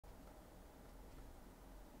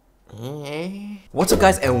What's up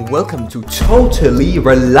guys, and welcome to Totally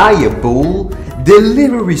Reliable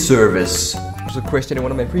Delivery Service. There's a question in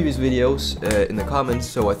one of my previous videos in the comments,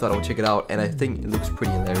 so I thought I would check it out, and I think it looks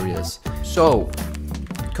pretty hilarious. So,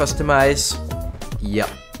 customize. Yeah.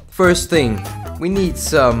 First thing, we need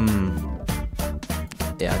some.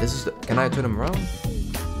 Yeah, this is. Can I turn him around?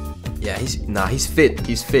 Yeah, he's fit.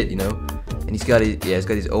 He's fit, you know. And he's got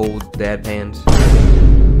his old dad pants.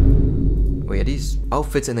 Wait, are these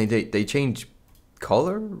outfits and they change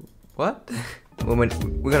color? What? We're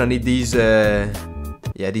gonna need these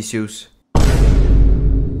these shoes.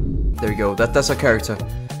 There we go. That's our character.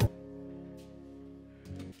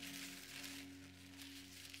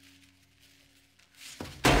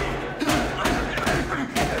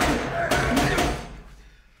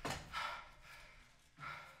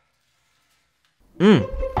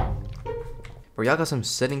 Bro, y'all got some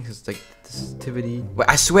settings like sensitivity. Wait,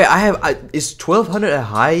 I swear is 1200 a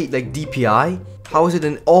high like DPI? How is it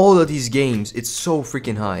in all of these games? It's so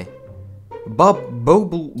freaking high. Bubbly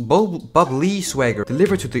swagger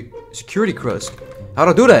delivered to the security crust. How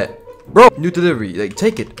do I do that, bro? New delivery. Like,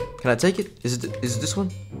 take it. Can I take it? Is it this one?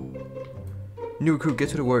 New recruit, get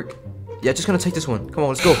to the work. Yeah, just gonna take this one. Come on,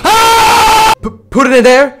 let's go. Put it in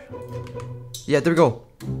there. Yeah, there we go.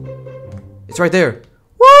 It's right there.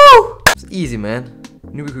 Woo! It's easy, man.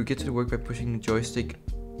 New recruit, get to the work by pushing the joystick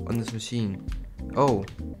on this machine. Oh,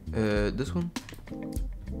 this one.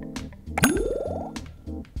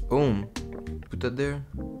 Boom. Put that there.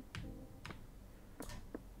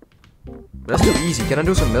 But that's too easy. Can I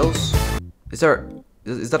do something else? Is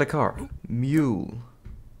that a car? Mule.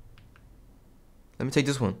 Let me take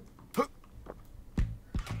this one.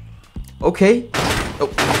 Okay. Oh,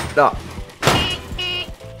 nah.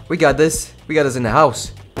 We got this. We got this in the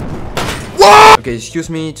house. What? Okay, excuse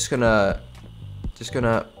me. Just gonna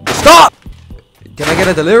stop. Can I get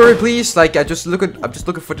a delivery, please? Like, I'm just looking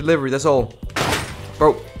for delivery. That's all.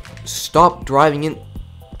 Bro, stop driving in.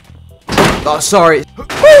 Oh, sorry.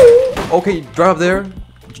 Okay, drive up there.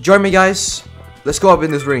 Join me, guys. Let's go up in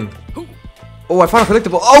this ring. Oh, I found a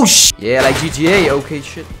collectible. Oh, shit. Yeah, like GTA. Okay,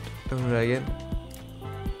 shit. Don't do that again.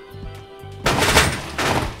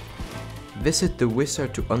 Visit the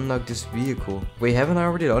wizard to unlock this vehicle. Wait, haven't I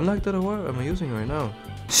already unlocked it, or what am I using right now?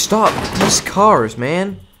 Stop these cars,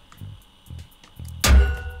 man.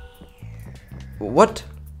 What?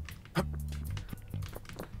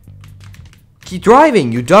 Keep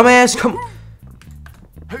driving, you dumbass. Come.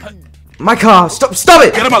 My car. Stop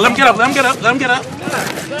it. Get him up. Let him get up. Let him get up. Let him get up.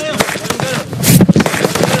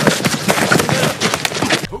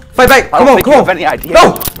 Fight back. Come on. You have any idea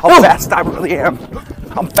how fast I really am?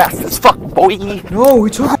 I'm fast as fuck, boy. No, we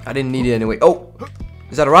took it. I didn't need it anyway. Oh,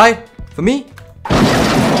 is that a ride for me?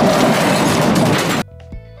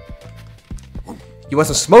 You want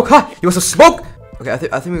some smoke, huh? You want some smoke? Okay, I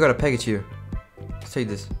think we got a package here. Let's take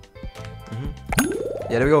this.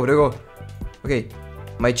 Yeah, there we go. There we go. Okay,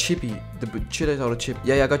 my chippy. The shit is all the chip.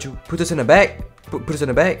 Yeah, I got you. Put this in the bag. Put this in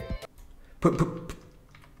the bag. Put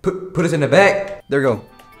this in the bag. There we go.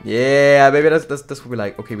 Yeah, baby, that's what we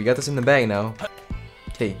like. Okay, we got this in the bag now.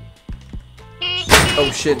 Okay.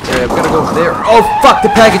 Oh shit, we're gonna go over there. Oh fuck, the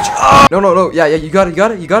package. Oh! No. Yeah, you got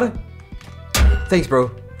it. Thanks,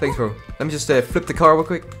 bro. Let me just flip the car real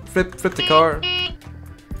quick. Flip the car.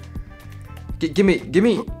 Give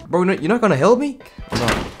me, bro. You're not gonna help me? I'm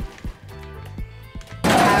not.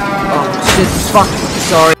 Oh shit, fuck.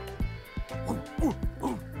 Sorry.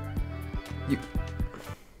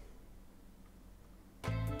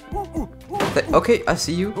 Okay, I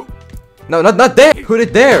see you. No, not there. Put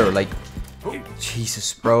it there, like.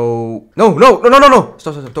 Jesus, bro. No.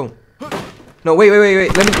 Stop, don't. No, wait.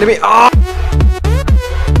 Let me. Ah!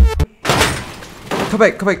 Come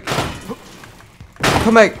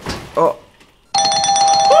back. Oh.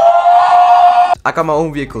 I got my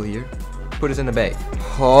own vehicle here. Put this in the bag.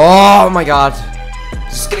 Oh my god.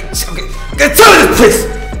 Just getting tired of this place.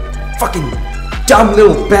 Fucking dumb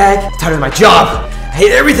little bag. I'm tired of my job. I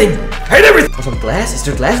hate everything. Want some glass? Is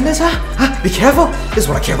there glass in this, huh? Be careful. This is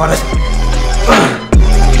what I care about.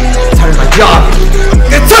 Tired of my job.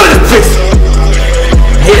 Get tired of this place.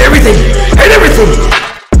 Hate everything.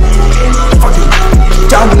 Fucking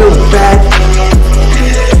dumb little bag.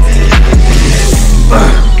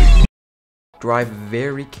 Drive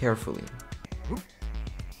very carefully.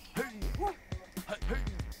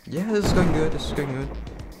 Yeah, this is going good.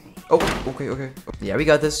 Oh, okay. Yeah, we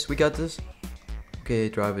got this. Okay,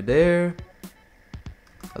 drive it there.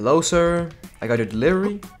 Hello, sir. I got your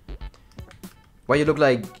delivery. Why you look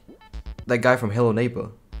like that guy from Hello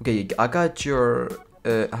Neighbor? Okay, I got your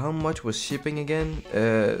How much was shipping again?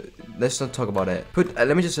 Let's not talk about that.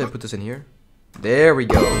 Let me just put this in here. There we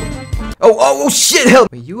go. Oh shit!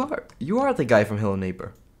 Help! Wait, you are the guy from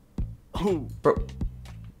𝐒𝐢𝐦𝐬𝐿, bro.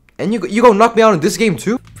 And you go knock me out in this game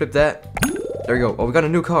too? Flip that. There we go. Oh, we got a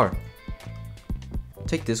new car.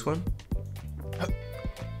 Take this one.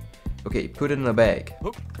 Okay, put it in a bag.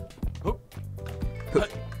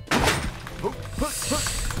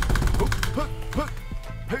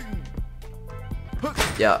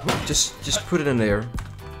 Yeah, just put it in there.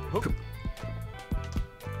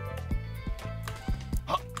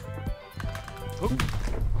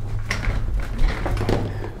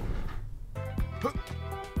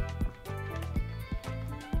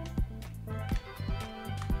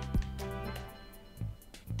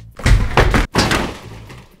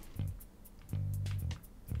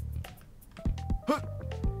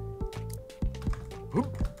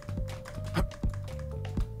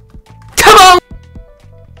 Come on!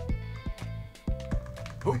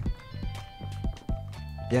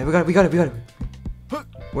 Yeah, we got it.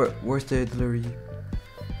 Where's the delivery?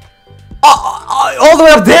 All the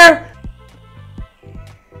way up there?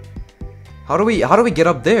 How do we get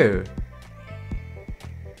up there?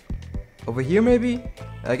 Over here maybe?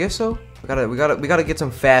 I guess so. We gotta get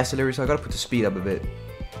some fast delivery, so I gotta put the speed up a bit.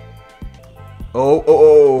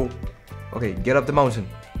 Oh. Okay, get up the mountain.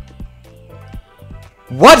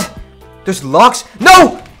 What? There's locks?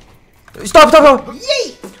 No! Stop!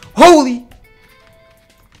 Yay! Holy!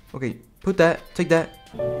 Okay, put that. Take that.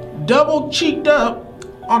 Double cheeked up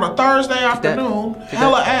on a Thursday afternoon.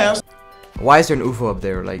 Hella ass. Why is there an UFO up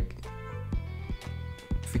there? Like,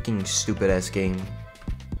 freaking stupid ass game.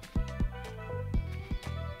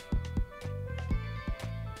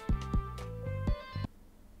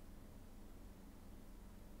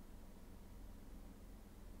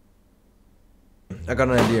 I got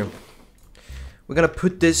an idea. We're gonna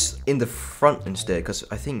put this in the front instead, because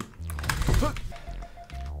I think.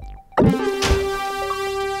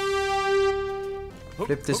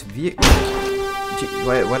 Flip this vehicle.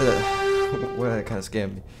 Why did that kind of scare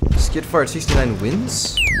me? 𝗦𝐶𝗰𝗶𝗹𝘀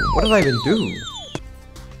wins? What did I even do?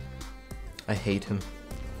 I hate him.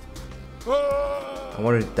 I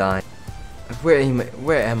wanted to die.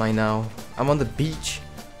 Where am I now? I'm on the beach.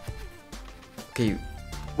 Okay.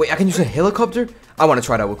 Wait, I can use a helicopter? I want to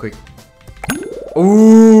try that real quick.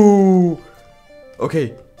 Ooh.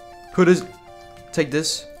 Okay. Take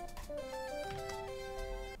this.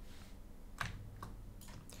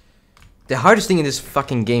 The hardest thing in this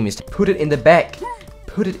fucking game is to put it in the back.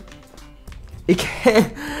 It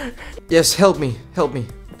can't. Yes, help me. Put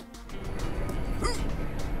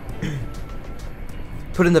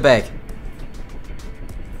it in the bag.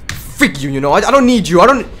 Freak you know. I don't need you.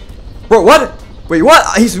 Bro, what? Wait,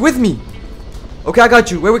 what? He's with me. Okay, I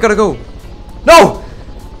got you. Where we gotta go? No!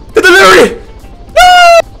 The delivery!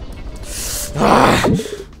 No!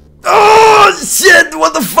 Oh, shit!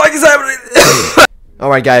 What the fuck is happening?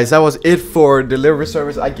 Alright guys, that was it for delivery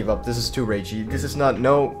service. I give up. This is too ragey. This is not,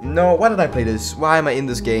 no, why did I play this? Why am I in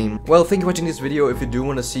this game? Well, thank you for watching this video. If you do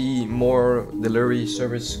want to see more delivery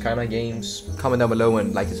service kind of games, comment down below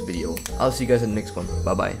and like this video. I'll see you guys in the next one.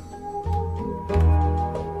 Bye bye.